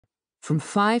From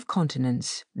 5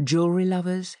 continents, jewellery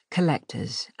lovers,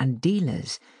 collectors, and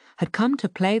dealers had come to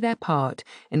play their part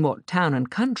in what Town and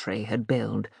Country had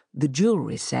billed the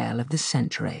jewellery sale of the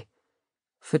century.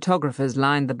 Photographers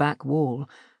lined the back wall,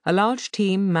 a large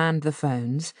team manned the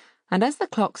phones, and as the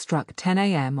clock struck 10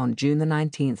 a.m. on June the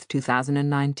 19th,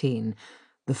 2019,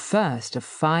 the first of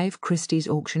 5 Christie's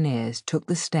auctioneers took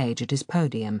the stage at his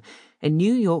podium in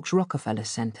New York's Rockefeller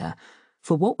Center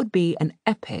for what would be an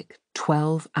epic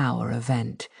 12-hour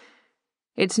event.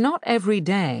 It's not every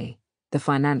day, the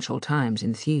Financial Times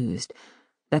enthused,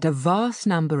 that a vast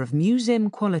number of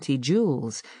museum-quality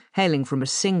jewels hailing from a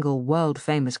single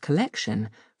world-famous collection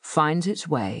finds its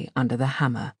way under the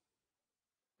hammer.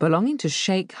 Belonging to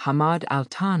Sheikh Hamad Al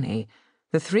Thani,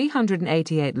 the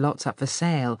 388 lots up for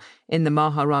sale in the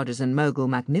Maharajas and Mughal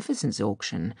Magnificence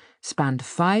auction spanned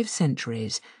 5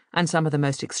 centuries and some of the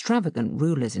most extravagant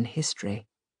rulers in history.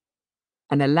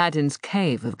 An Aladdin's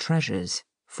cave of treasures,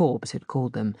 Forbes had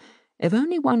called them, if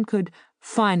only one could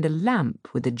find a lamp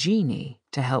with a genie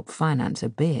to help finance a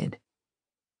bid.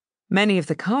 Many of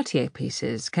the Cartier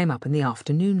pieces came up in the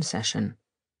afternoon session.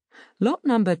 Lot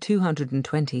number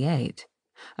 228,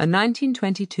 a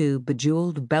 1922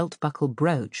 bejewelled belt-buckle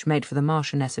brooch made for the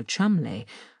Marchioness of Cholmondeley,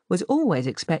 was always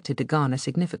expected to garner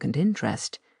significant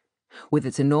interest. With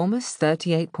its enormous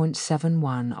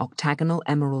 38.71 octagonal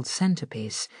emerald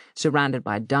centerpiece, surrounded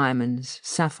by diamonds,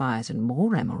 sapphires, and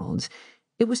more emeralds,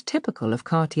 it was typical of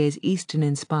Cartier's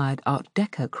Eastern-inspired Art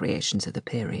Deco creations of the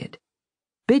period.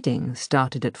 Bidding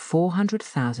started at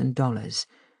 $400,000,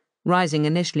 rising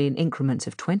initially in increments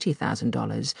of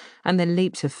 $20,000 and then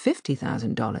leaps of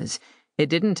 $50,000. It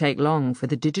didn't take long for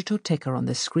the digital ticker on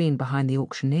the screen behind the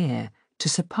auctioneer to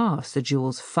surpass the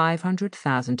jewel's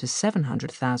 $500,000 to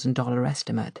 $700,000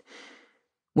 estimate.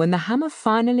 When the hammer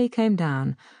finally came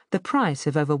down, the price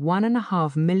of over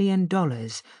 $1.5 million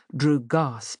drew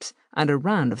gasps and a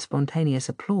round of spontaneous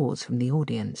applause from the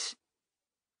audience.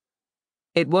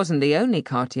 It wasn't the only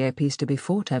Cartier piece to be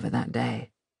fought over that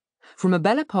day. From a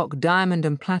Belle Epoque diamond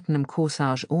and platinum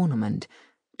corsage ornament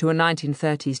to a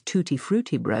 1930s Tutti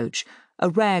Frutti brooch, a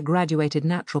rare graduated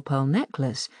natural pearl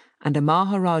necklace, and a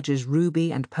Maharaja's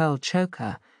ruby and pearl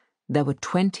choker, there were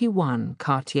 21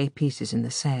 Cartier pieces in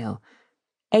the sale.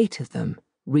 8 of them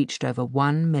reached over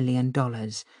 $1 million.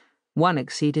 One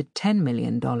exceeded $10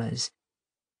 million.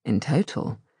 In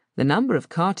total, the number of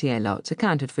Cartier lots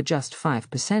accounted for just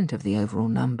 5% of the overall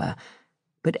number,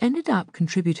 but ended up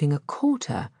contributing a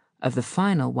quarter of the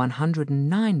final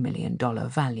 $109 million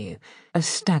value, a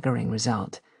staggering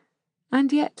result,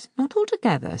 and yet not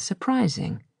altogether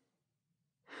surprising.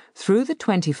 Through the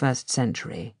 21st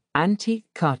century, antique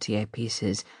Cartier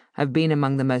pieces have been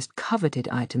among the most coveted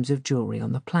items of jewellery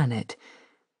on the planet.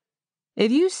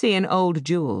 If you see an old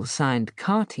jewel signed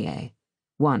Cartier,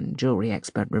 one jewellery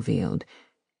expert revealed,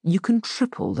 you can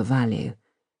triple the value.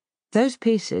 Those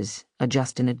pieces are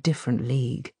just in a different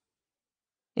league.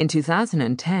 In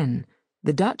 2010,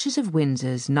 the Duchess of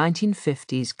Windsor's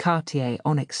 1950s Cartier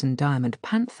onyx and diamond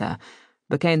panther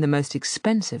became the most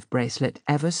expensive bracelet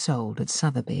ever sold at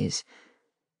Sotheby's.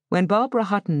 When Barbara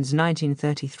Hutton's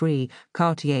 1933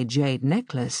 Cartier jade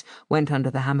necklace went under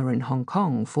the hammer in Hong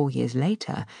Kong 4 years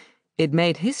later, it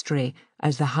made history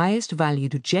as the highest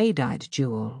valued jadeite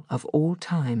jewel of all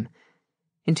time.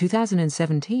 In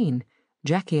 2017,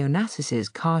 Jacques Onassis's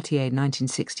Cartier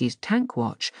 1960s tank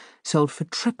watch sold for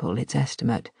triple its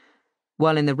estimate,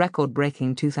 while in the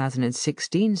record-breaking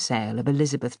 2016 sale of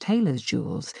Elizabeth Taylor's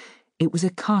jewels, it was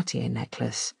a Cartier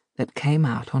necklace that came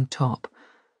out on top.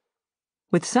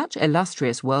 With such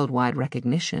illustrious worldwide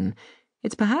recognition,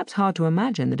 it's perhaps hard to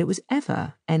imagine that it was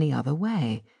ever any other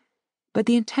way. But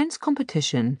the intense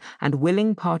competition and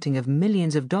willing parting of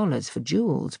millions of dollars for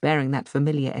jewels bearing that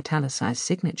familiar italicized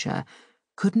signature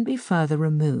couldn't be further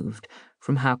removed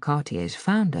from how Cartier's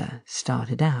founder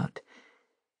started out.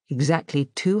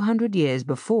 Exactly 200 years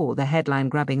before the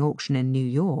headline-grabbing auction in New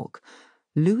York,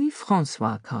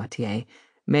 Louis-François Cartier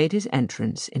made his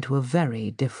entrance into a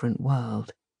very different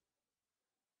world.